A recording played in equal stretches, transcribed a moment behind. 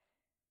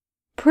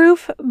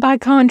Proof by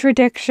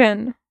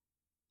contradiction.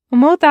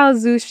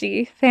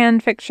 Omotazushi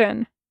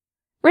fanfiction.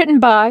 Written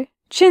by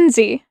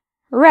Chinzi.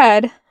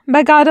 Read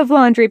by God of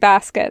Laundry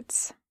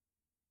Baskets.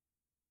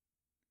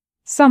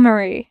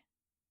 Summary.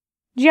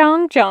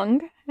 Jiang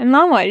Zheng and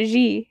Lanhua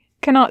Ji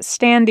cannot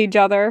stand each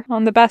other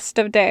on the best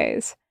of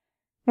days,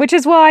 which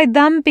is why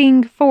them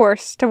being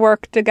forced to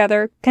work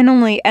together can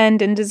only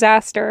end in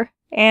disaster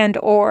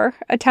and/or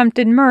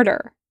attempted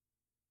murder.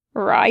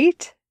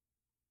 Right?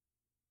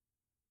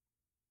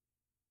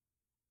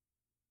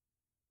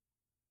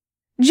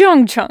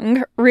 Jiang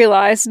Zheng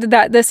realized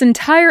that this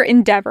entire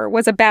endeavor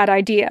was a bad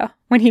idea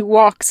when he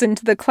walks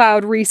into the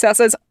cloud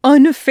recess's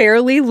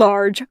unfairly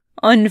large,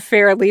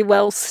 unfairly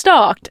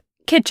well-stocked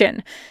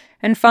kitchen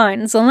and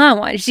finds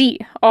Lanhua Ji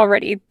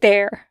already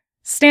there,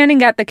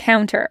 standing at the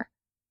counter.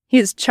 He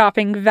is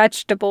chopping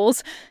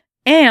vegetables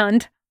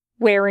and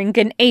wearing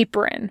an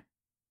apron.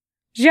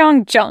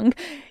 Jiang Zheng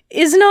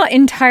is not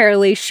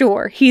entirely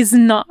sure he's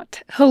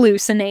not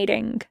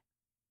hallucinating.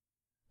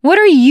 "What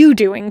are you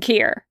doing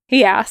here?"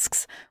 he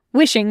asks,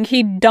 wishing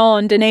he'd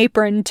donned an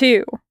apron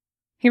too.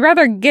 He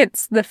rather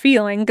gets the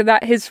feeling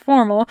that his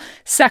formal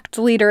sect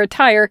leader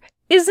attire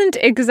isn't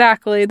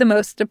exactly the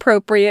most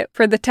appropriate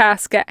for the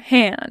task at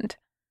hand.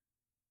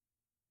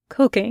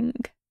 "Cooking,"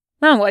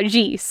 Lanhua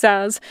Ji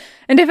says,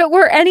 and if it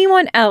were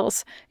anyone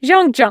else,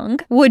 Jiang Zheng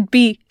would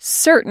be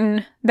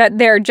certain that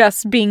they're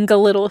just being a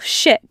little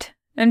shit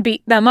and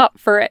beat them up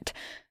for it.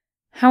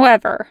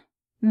 However,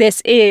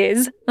 this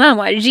is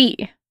Lanhua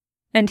Ji,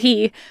 and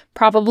he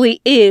probably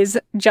is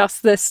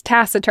just this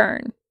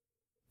taciturn.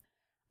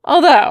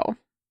 Although,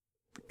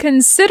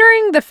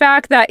 considering the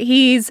fact that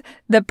he's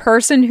the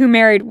person who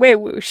married Wei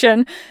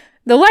Wuxian,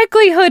 the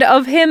likelihood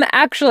of him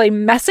actually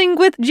messing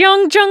with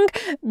Jiang Zheng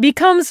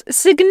becomes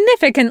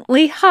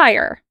significantly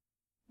higher.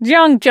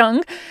 Jiang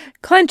Zheng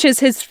clenches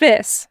his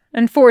fists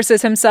and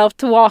forces himself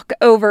to walk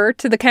over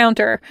to the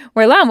counter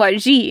where Lanhua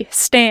Ji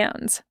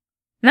stands.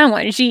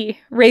 Lanhua Ji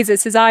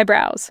raises his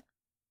eyebrows.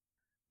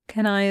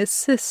 "Can I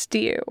assist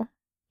you?"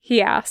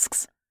 he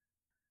asks.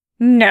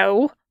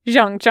 "No,"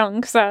 Jiang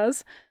Zheng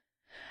says.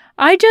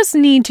 "I just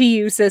need to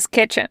use this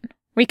kitchen.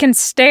 We can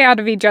stay out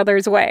of each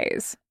other's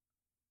ways."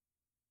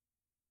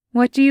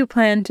 "What do you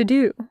plan to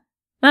do?"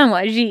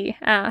 Lanhua Ji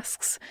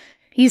asks.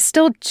 He's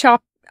still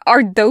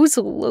Are those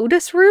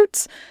lotus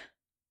roots?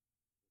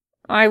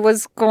 "I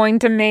was going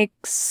to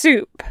make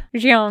soup,"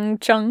 Jiang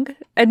Zheng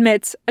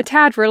admits a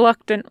tad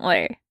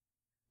reluctantly.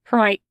 "For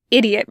my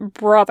idiot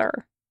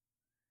brother."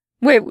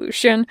 Wei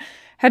Wuxian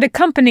had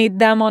accompanied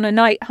them on a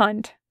night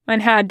hunt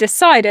and had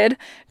decided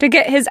to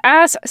get his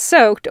ass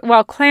soaked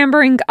while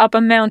clambering up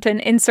a mountain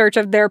in search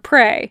of their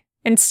prey,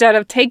 instead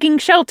of taking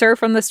shelter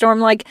from the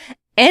storm like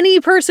any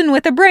person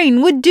with a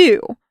brain would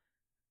do.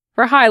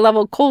 For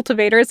high-level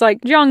cultivators like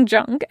Jiang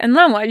Zheng and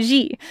Lanhua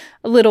Ji,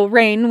 a little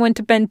rain wouldn't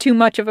have been too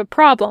much of a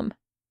problem.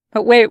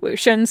 But Wei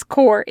Wuxian's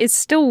core is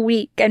still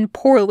weak and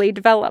poorly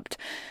developed,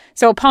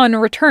 so upon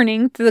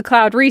returning to the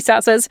cloud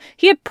recesses,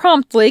 he had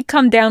promptly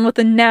come down with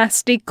a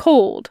nasty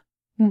cold.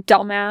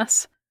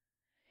 Dumbass.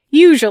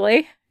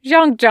 Usually,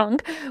 Jiang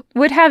Zheng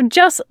would have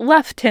just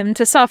left him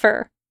to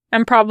suffer,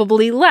 and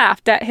probably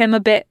laughed at him a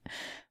bit,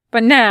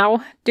 but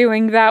now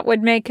doing that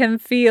would make him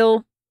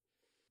feel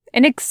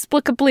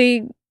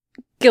inexplicably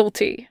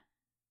guilty.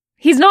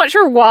 He's not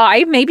sure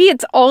why. Maybe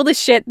it's all the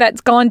shit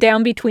that's gone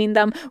down between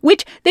them,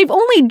 which they've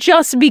only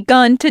just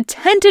begun to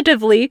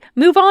tentatively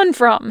move on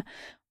from.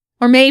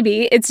 Or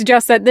maybe it's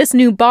just that this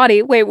new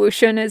body Wei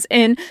Wuxian is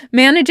in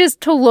manages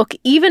to look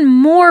even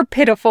more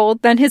pitiful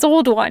than his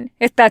old one,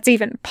 if that's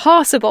even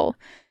possible,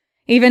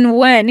 even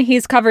when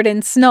he's covered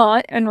in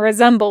snot and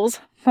resembles,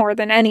 more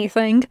than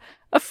anything,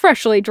 a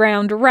freshly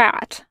drowned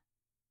rat.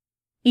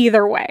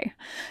 Either way,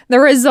 the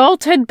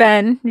result had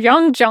been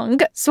Jiang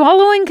Zheng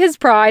swallowing his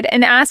pride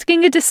and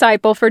asking a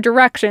disciple for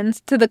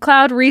directions to the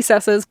cloud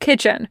recess's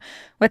kitchen,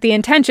 with the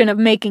intention of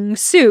making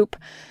soup.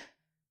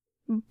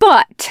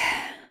 But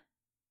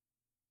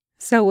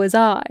so was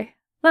I,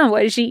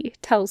 Lanhua Ji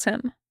tells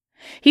him.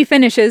 He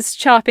finishes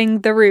chopping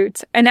the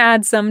roots and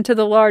adds them to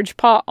the large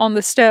pot on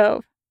the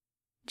stove.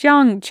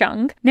 Jiang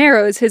Zheng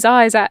narrows his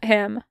eyes at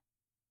him.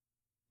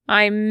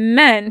 "I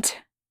meant,"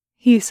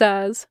 he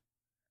says,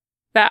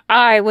 "that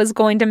I was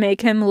going to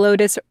make him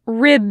lotus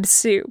rib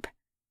soup,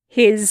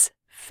 his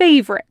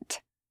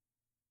favorite."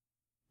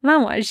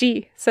 Lanhua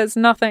Ji says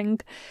nothing,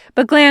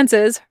 but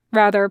glances,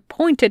 rather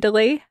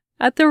pointedly,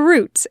 at the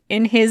roots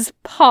in his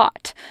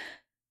pot.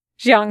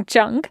 Jiang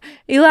Zheng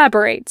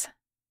elaborates.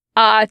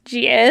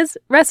 Jie's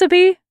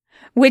recipe,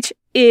 which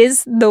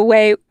is the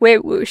way Wei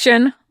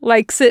Wuxian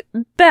likes it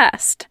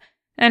best,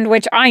 and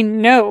which I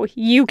know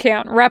you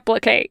can't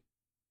replicate.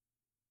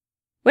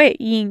 Wei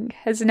Ying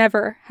has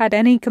never had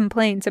any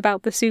complaints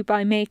about the soup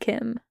I make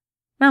him,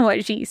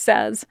 Lanhua Ji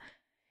says.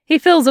 He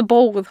fills a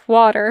bowl with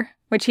water,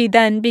 which he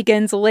then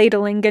begins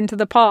ladling into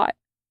the pot.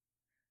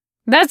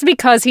 "That's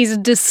because he's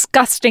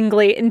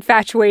disgustingly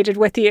infatuated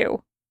with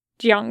you,"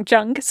 Jiang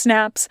Zheng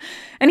snaps,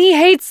 and he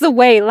hates the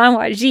way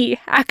Lanhua Ji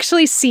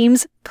actually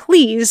seems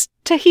pleased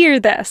to hear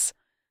this.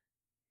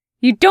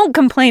 You don't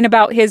complain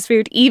about his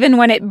food even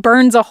when it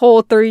burns a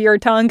hole through your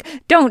tongue.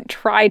 Don't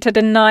try to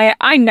deny it.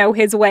 I know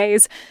his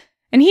ways.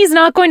 And he's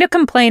not going to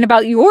complain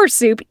about your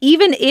soup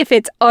even if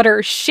it's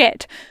utter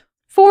shit.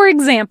 For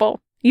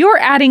example, you're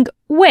adding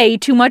way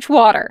too much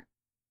water.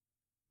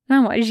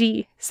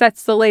 Ji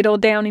sets the ladle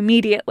down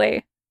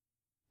immediately.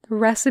 The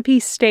recipe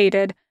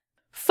stated.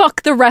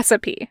 Fuck the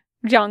recipe,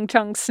 Jiang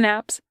Cheng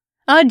snaps.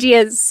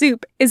 Ajia's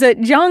soup is a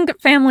Jiang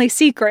family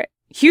secret.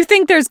 You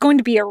think there's going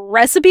to be a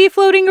recipe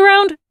floating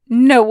around?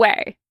 No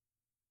way.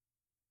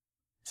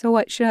 So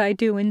what should I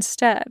do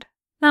instead?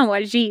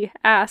 Ji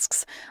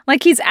asks,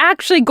 like he's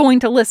actually going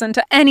to listen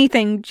to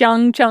anything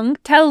Jiang Cheng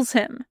tells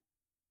him.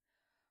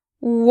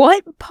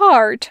 What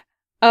part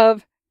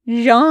of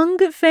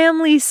Jiang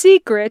family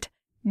secret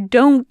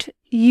don't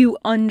you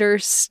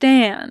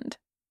understand?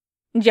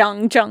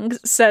 Jiang Cheng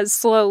says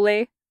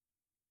slowly.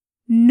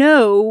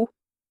 No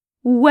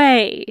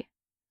way.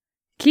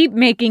 Keep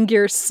making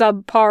your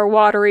subpar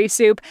watery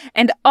soup,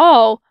 and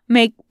I'll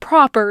make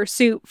proper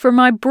soup for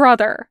my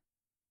brother.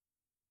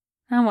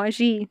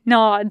 Ji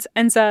nods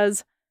and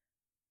says,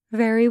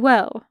 Very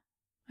well.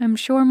 I'm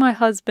sure my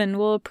husband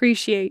will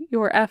appreciate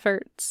your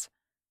efforts.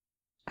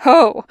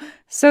 Oh,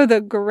 so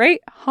the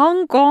great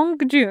Hong Kong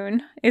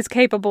Jun is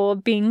capable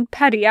of being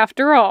petty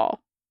after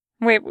all.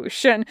 Wei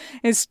Wuxian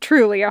is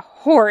truly a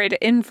horrid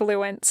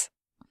influence.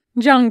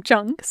 Jiang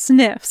Cheng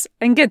sniffs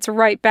and gets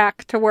right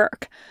back to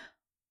work.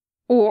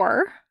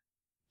 Or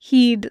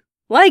he'd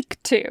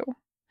like to.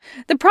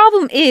 The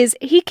problem is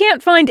he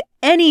can't find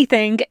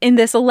anything in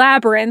this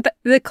labyrinth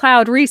the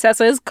Cloud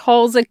Recesses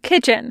calls a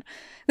kitchen.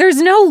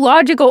 There's no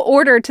logical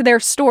order to their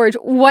storage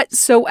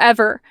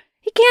whatsoever.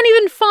 He can't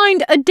even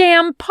find a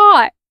damn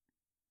pot.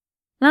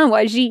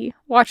 Ji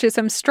watches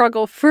him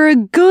struggle for a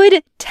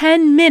good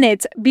 10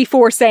 minutes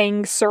before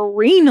saying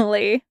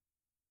serenely,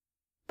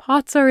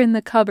 Pots are in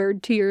the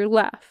cupboard to your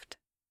left.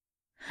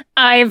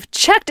 I've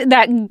checked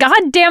that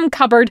goddamn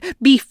cupboard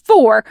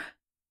before,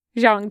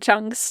 Jiang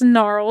Cheng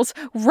snarls,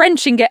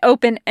 wrenching it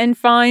open and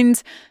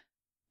finds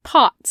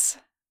pots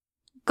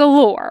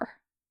galore.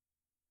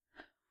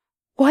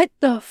 What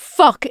the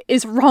fuck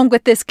is wrong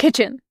with this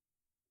kitchen?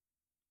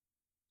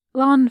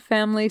 Lan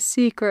family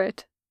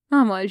secret,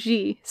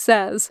 Ji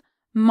says,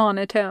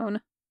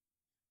 monotone.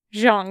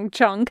 Jiang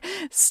Cheng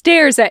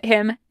stares at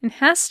him and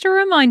has to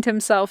remind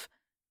himself,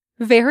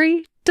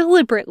 very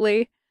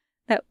deliberately,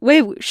 that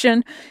Wei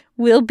Wuxian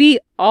will be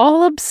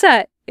all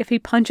upset if he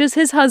punches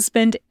his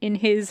husband in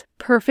his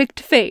perfect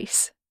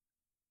face.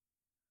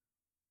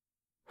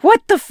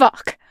 What the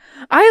fuck?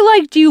 I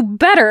liked you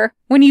better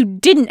when you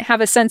didn't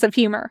have a sense of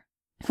humor.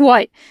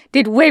 What,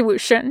 did Wei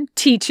Wuxian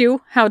teach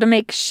you how to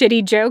make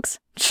shitty jokes?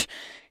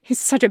 He's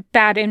such a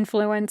bad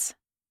influence.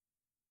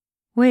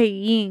 Wei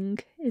Ying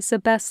is the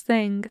best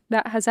thing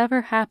that has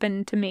ever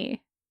happened to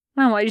me,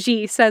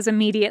 Ji says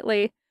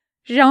immediately.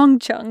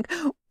 Jiang Cheng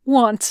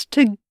wants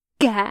to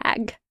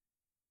gag.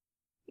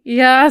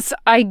 Yes,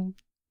 I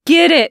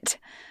get it,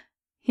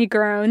 he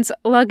groans,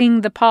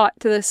 lugging the pot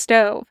to the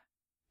stove.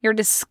 You're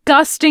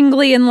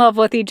disgustingly in love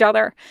with each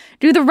other.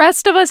 Do the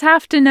rest of us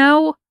have to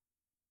know?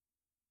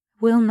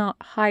 Will not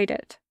hide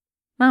it,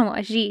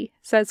 Ji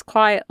says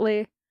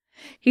quietly.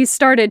 He's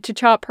started to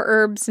chop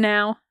herbs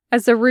now,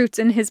 as the roots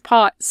in his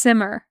pot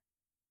simmer.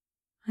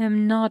 I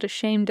am not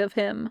ashamed of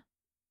him.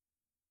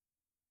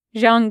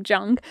 Jiang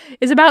Cheng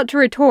is about to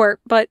retort,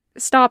 but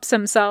stops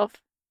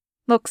himself.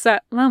 Looks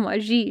at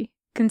Ji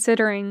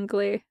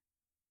consideringly.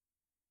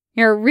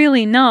 You're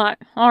really not,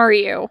 are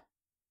you?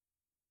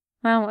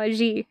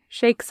 Ji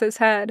shakes his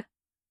head.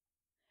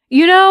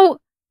 You know,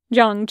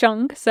 Jiang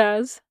Cheng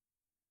says,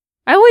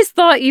 I always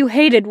thought you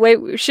hated Wei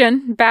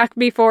Wuxian back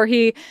before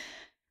he...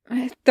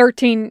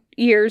 13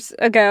 years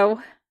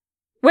ago.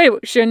 Wei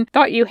Wuxian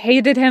thought you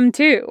hated him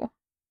too.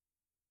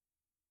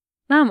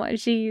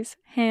 Ji's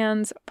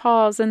hands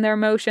pause in their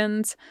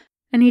motions,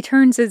 and he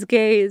turns his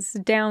gaze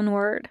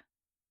downward.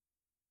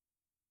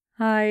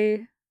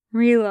 I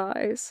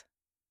realize,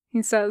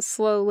 he says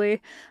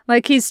slowly,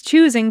 like he's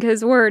choosing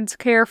his words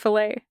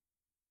carefully.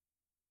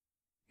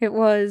 It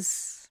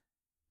was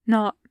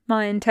not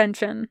my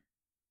intention,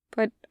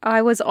 but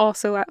I was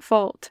also at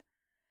fault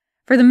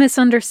for the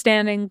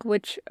misunderstanding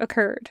which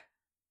occurred.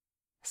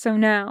 So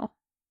now,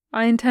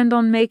 I intend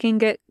on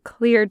making it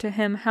clear to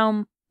him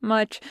how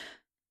much...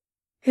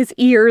 His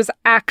ears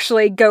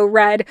actually go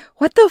red.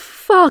 What the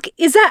fuck?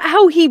 Is that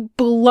how he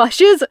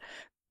blushes?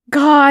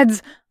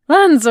 Gods,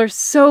 Lens are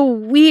so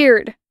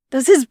weird.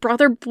 Does his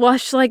brother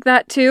blush like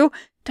that too?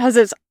 Does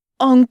his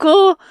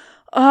uncle?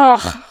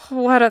 Ugh,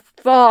 what a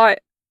thought.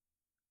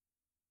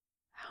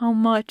 How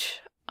much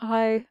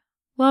I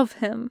love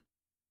him.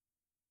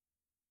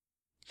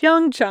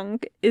 Jiang Cheng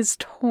is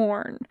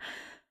torn.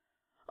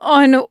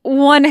 On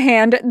one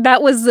hand,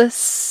 that was the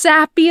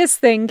sappiest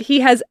thing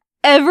he has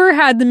ever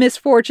had the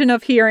misfortune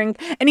of hearing,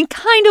 and he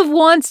kind of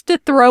wants to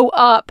throw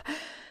up.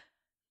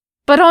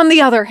 But on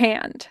the other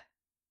hand,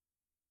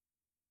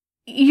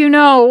 you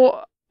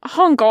know,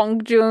 Hong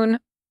Kong Jun,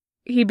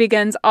 he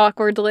begins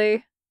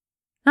awkwardly.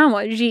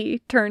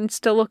 Ji turns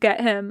to look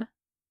at him.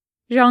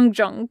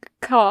 Zhang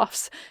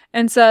coughs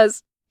and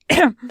says,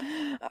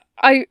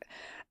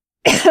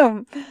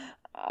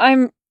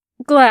 I'm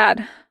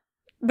glad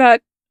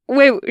that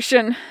Wei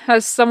Wuxian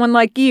has someone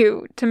like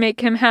you to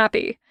make him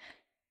happy.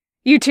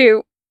 You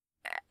two.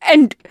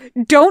 And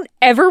don't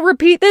ever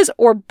repeat this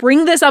or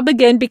bring this up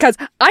again because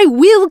I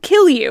will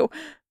kill you.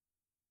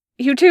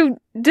 You two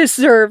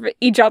deserve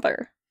each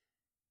other.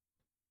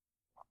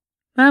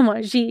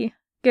 Mama Ji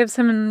gives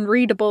him an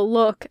unreadable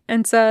look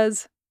and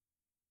says,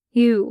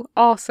 You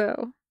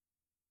also.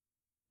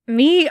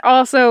 Me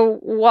also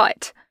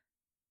what?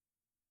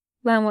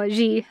 Lanhua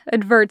Ji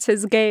averts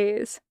his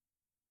gaze.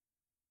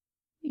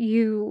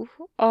 You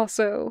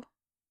also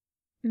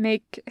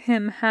make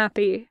him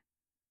happy.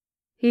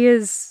 He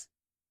is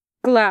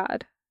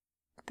glad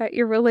that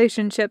your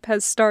relationship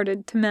has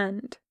started to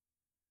mend.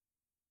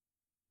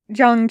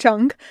 Zhang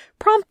Cheng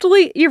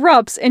promptly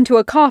erupts into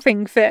a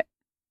coughing fit.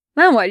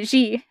 Lanhua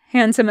Ji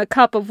hands him a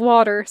cup of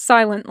water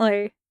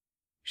silently.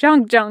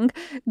 Zhang Zheng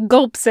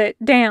gulps it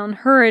down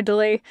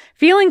hurriedly,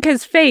 feeling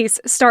his face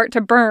start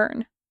to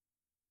burn.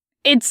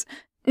 It's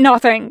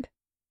nothing,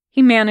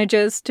 he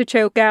manages to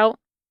choke out.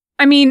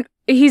 I mean,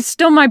 he's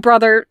still my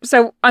brother,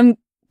 so I'm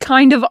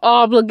kind of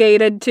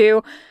obligated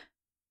to.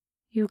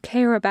 You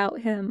care about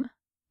him,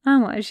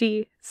 Lanhua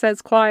Ji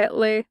says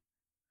quietly.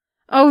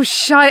 Oh,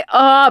 shut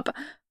up,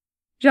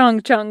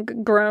 Zhang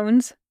Cheng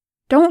groans.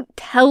 Don't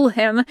tell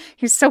him.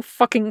 He's so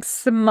fucking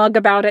smug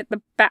about it,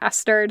 the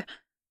bastard.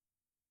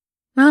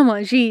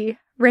 Lanhua Ji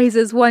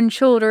raises one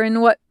shoulder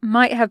in what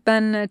might have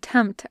been an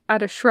attempt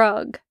at a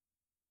shrug.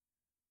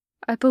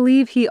 I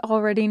believe he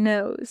already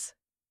knows.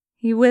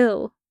 He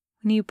will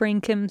when you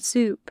bring him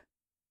soup.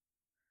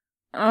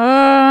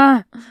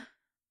 Zhang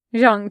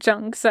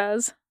Cheng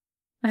says.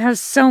 I have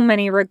so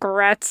many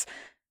regrets.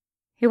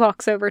 He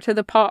walks over to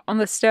the pot on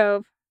the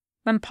stove,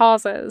 then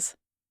pauses.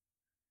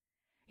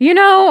 You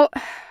know,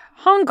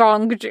 Hong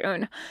Kong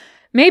June,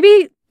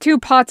 maybe 2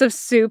 pots of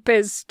soup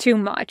is too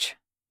much.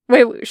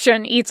 Wei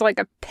Wuxian eats like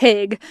a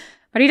pig,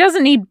 but he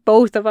doesn't need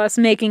both of us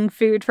making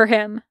food for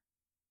him.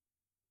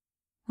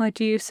 What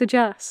do you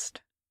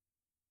suggest?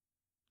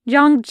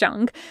 Zhang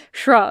Zheng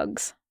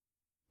shrugs.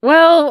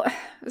 Well,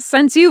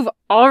 since you've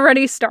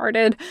already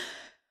started,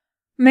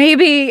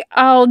 maybe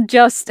I'll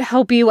just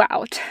help you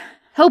out.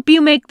 Help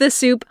you make the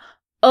soup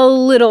a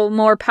little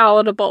more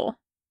palatable.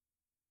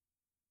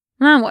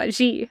 Lanhua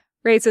Ji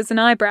raises an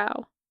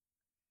eyebrow.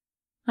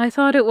 I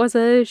thought it was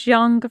a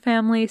Zhang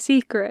family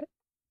secret.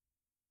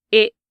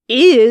 It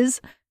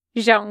is,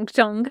 Zhang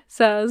Zheng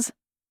says.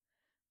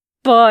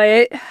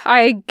 But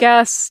I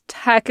guess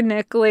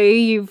technically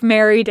you've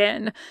married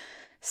in.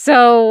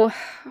 So,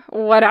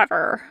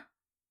 whatever.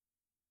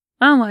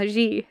 Lanhua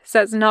Ji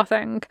says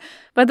nothing,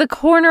 but the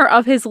corner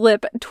of his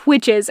lip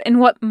twitches in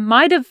what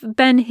might have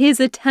been his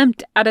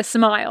attempt at a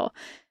smile.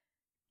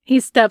 He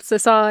steps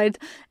aside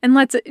and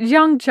lets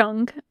Zhang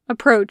Cheng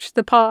approach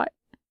the pot.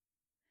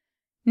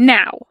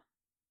 Now,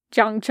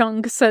 Zhang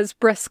Cheng says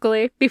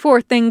briskly,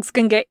 before things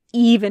can get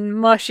even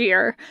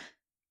mushier.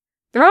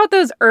 Throw out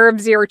those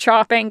herbs you're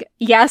chopping,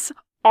 yes,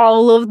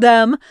 all of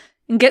them,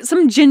 and get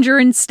some ginger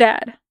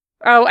instead.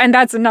 Oh, and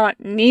that's not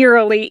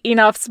nearly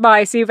enough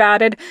spice you've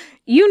added.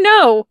 You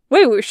know,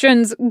 Wei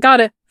Wuxian's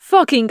got a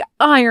fucking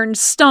iron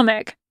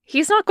stomach.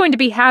 He's not going to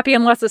be happy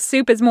unless the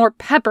soup is more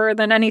pepper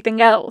than anything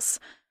else.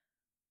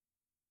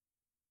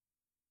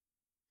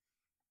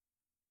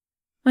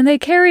 When they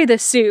carry the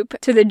soup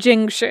to the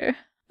Jingshi,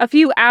 a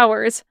few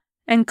hours,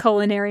 and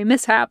culinary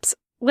mishaps,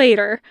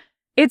 later,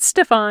 it's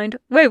to find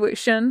Wei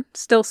Wuxian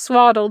still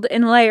swaddled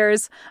in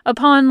layers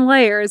upon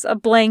layers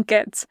of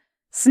blankets,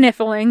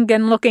 sniffling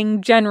and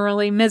looking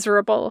generally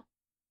miserable.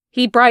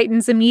 He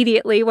brightens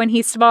immediately when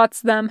he spots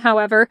them,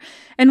 however,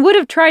 and would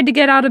have tried to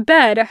get out of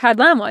bed had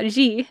Lanhua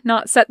Ji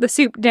not set the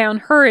soup down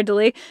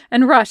hurriedly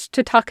and rushed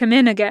to tuck him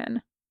in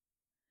again.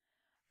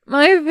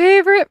 My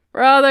favorite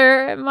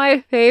brother and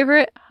my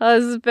favorite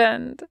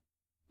husband,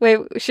 Wei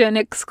Wuxian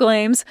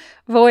exclaims,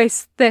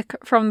 voice thick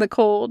from the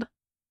cold.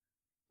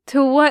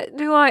 To what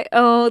do I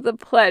owe the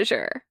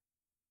pleasure?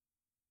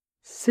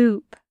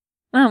 Soup,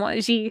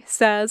 Lanhua Ji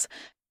says,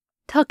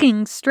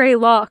 tucking stray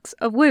locks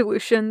of Wei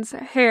Wuxian's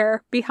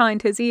hair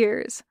behind his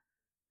ears.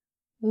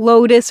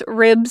 Lotus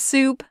rib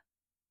soup?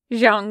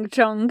 Zhang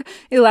Cheng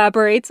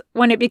elaborates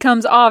when it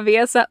becomes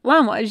obvious that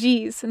Lanhua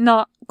Ji's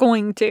not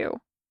going to.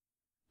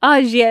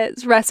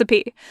 Ajie's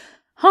recipe.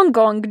 Hong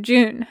Kong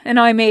Jun and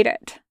I made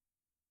it.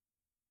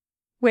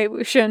 Wei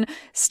Wuxian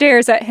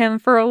stares at him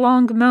for a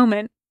long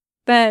moment.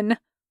 Then,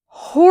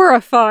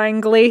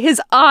 horrifyingly,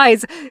 his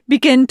eyes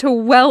begin to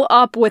well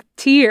up with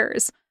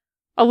tears.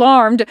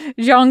 Alarmed,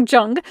 Zhang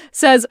Zheng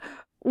says,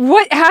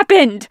 What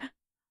happened?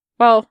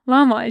 While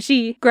Lanhua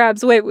Ji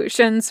grabs Wei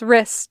Wuxian's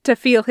wrist to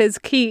feel his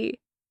key.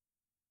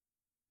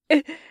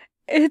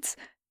 It's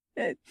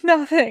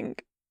nothing,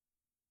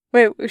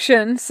 Wei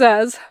Wuxian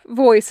says,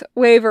 voice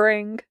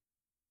wavering.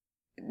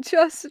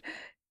 Just,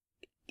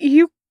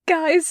 you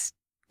guys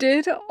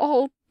did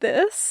all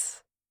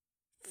this?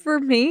 For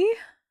me?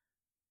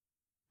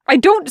 I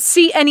don't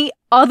see any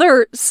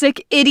other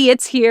sick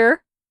idiots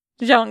here,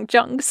 Zhang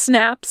Zhang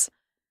snaps.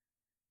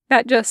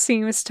 That just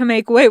seems to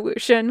make Wei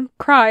Wuxian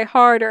cry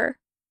harder.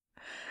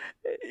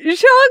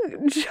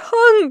 Zhang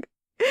Zhang,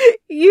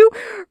 you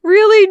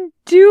really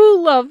do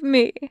love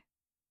me.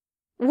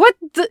 What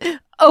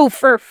the? Oh,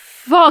 for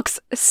fuck's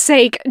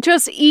sake,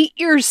 just eat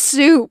your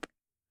soup.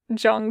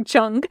 Zhang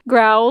Zhang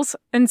growls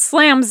and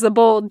slams the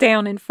bowl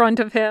down in front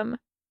of him.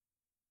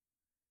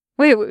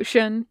 Wei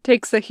Wuxian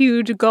takes a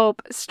huge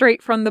gulp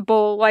straight from the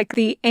bowl like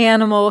the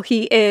animal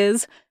he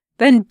is,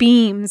 then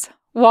beams,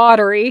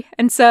 watery,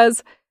 and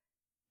says,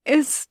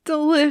 "It's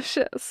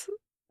delicious.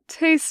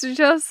 Tastes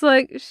just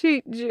like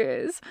sheep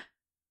jizz."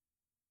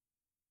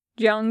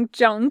 Zhang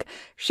Zhang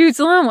shoots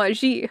Lan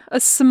Wangji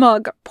a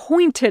smug,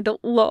 pointed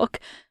look,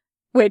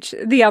 which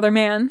the other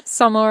man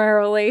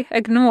summarily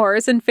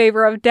ignores in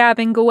favor of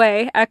dabbing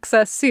away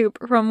excess soup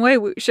from Wei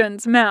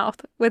Wuxian's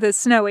mouth with his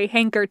snowy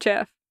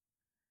handkerchief.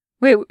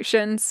 Wei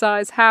Wuxian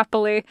sighs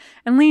happily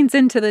and leans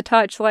into the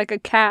touch like a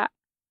cat.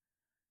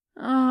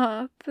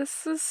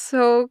 This is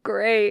so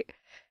great.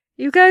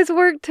 You guys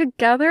work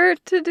together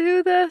to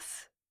do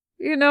this?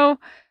 You know,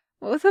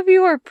 both of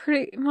you are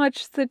pretty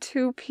much the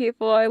two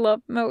people I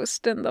love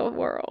most in the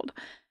world.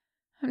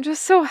 I'm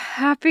just so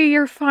happy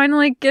you're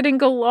finally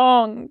getting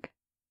along.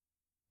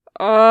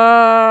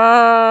 How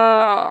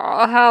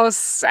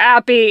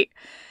sappy.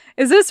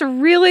 Is this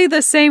really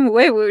the same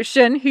Wei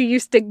Wuxian who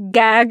used to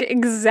gag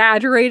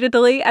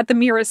exaggeratedly at the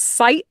merest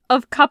sight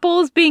of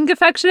couples being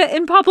affectionate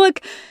in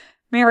public?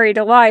 Married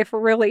life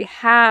really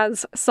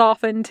has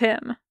softened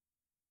him.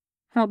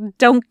 Well,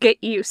 don't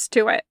get used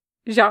to it,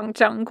 Zhang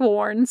Zhang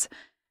warns.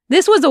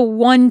 This was a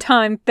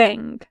one-time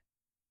thing.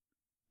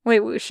 Wei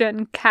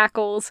Wuxian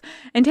cackles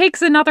and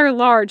takes another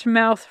large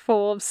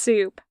mouthful of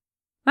soup.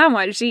 Lan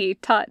Wangji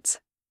tuts.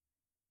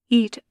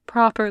 Eat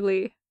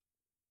properly.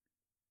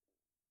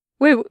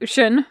 Wei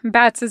Wuxian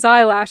bats his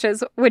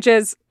eyelashes, which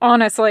is,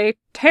 honestly,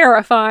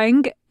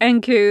 terrifying,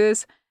 and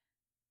coos.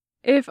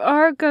 If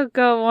our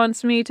Gaga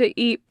wants me to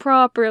eat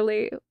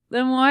properly,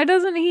 then why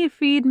doesn't he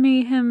feed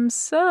me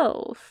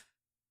himself?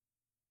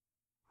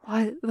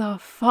 What the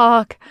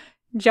fuck?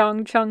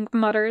 Zhang Zhang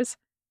mutters.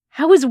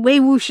 How is Wei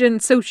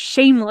Wuxian so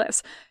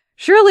shameless?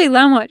 Surely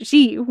Lan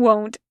Wangji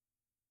won't.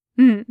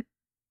 Lan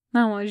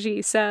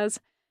Wangji says,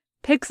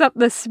 picks up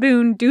the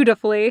spoon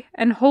dutifully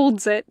and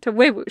holds it to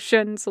Wei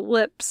Wuxian's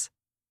lips.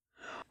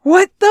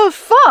 What the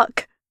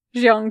fuck?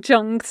 Zhang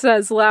Zhang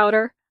says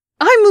louder.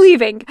 I'm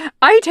leaving.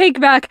 I take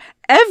back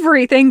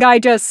everything I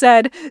just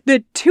said.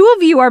 The two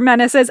of you are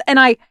menaces, and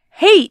I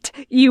hate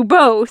you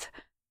both.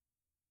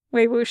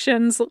 Wei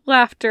Wuxian's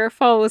laughter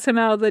follows him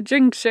out of the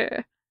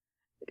jingshi.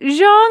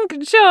 Zhang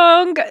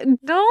Zhang,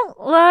 don't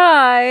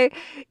lie.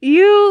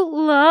 You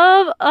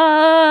love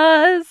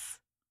us.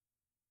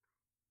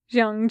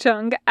 Zhang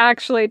Zhang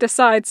actually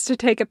decides to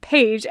take a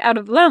page out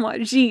of Lan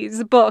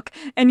Wangji's book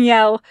and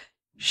yell,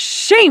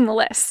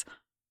 "Shameless!"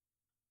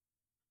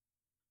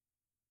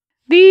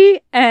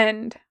 The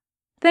end.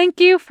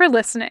 Thank you for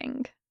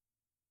listening.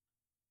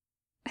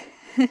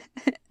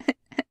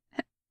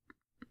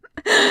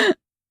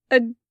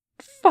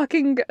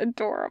 Fucking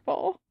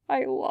adorable.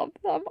 I love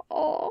them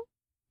all.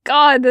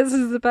 God, this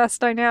is the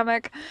best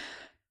dynamic.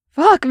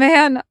 Fuck,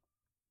 man.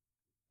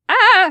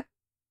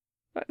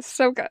 That's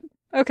so good.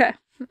 Okay.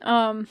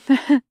 Lan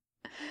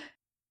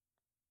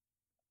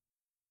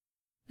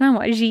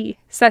Wangji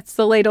sets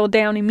the ladle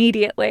down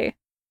immediately.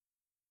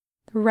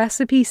 The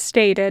recipe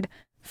stated.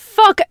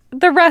 Fuck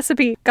the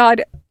recipe!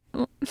 God.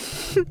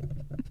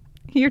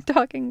 You're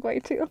talking way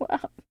too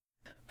loud.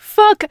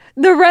 Fuck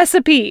the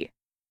recipe!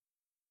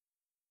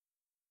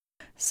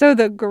 So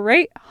the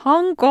great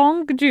Hong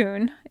Kong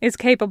Jun is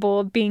capable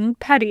of being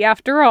petty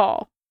after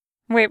all.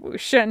 Wei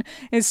Wuxian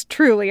is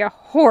truly a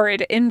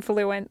horrid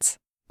influence.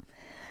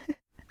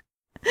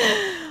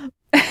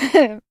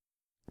 Zhang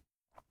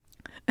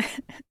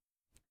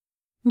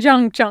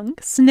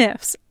Zhang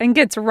sniffs and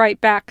gets right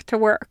back to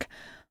work.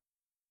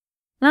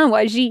 Lan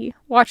Wangji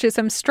watches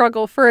him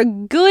struggle for a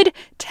good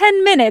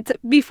 10 minutes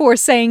before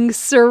saying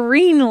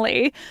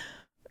serenely,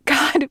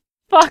 God,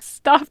 fuck,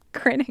 stop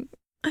grinning.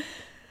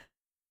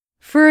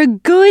 For a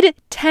good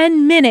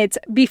 10 minutes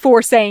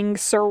before saying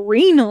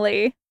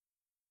serenely.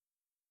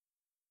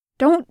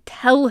 Don't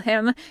tell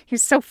him.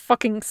 He's so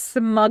fucking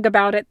smug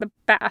about it, the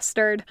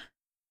bastard.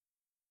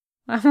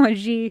 Lan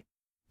Wangji.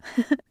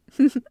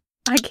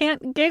 I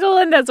can't giggle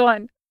in this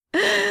one.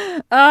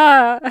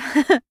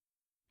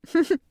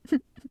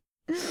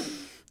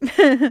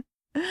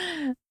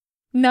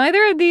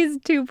 Neither of these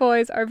two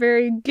boys are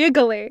very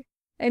giggly,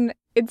 and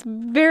it's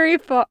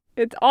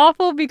it's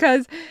awful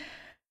because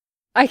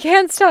I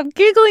can't stop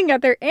giggling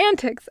at their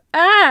antics.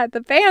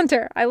 The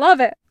banter. I love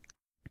it.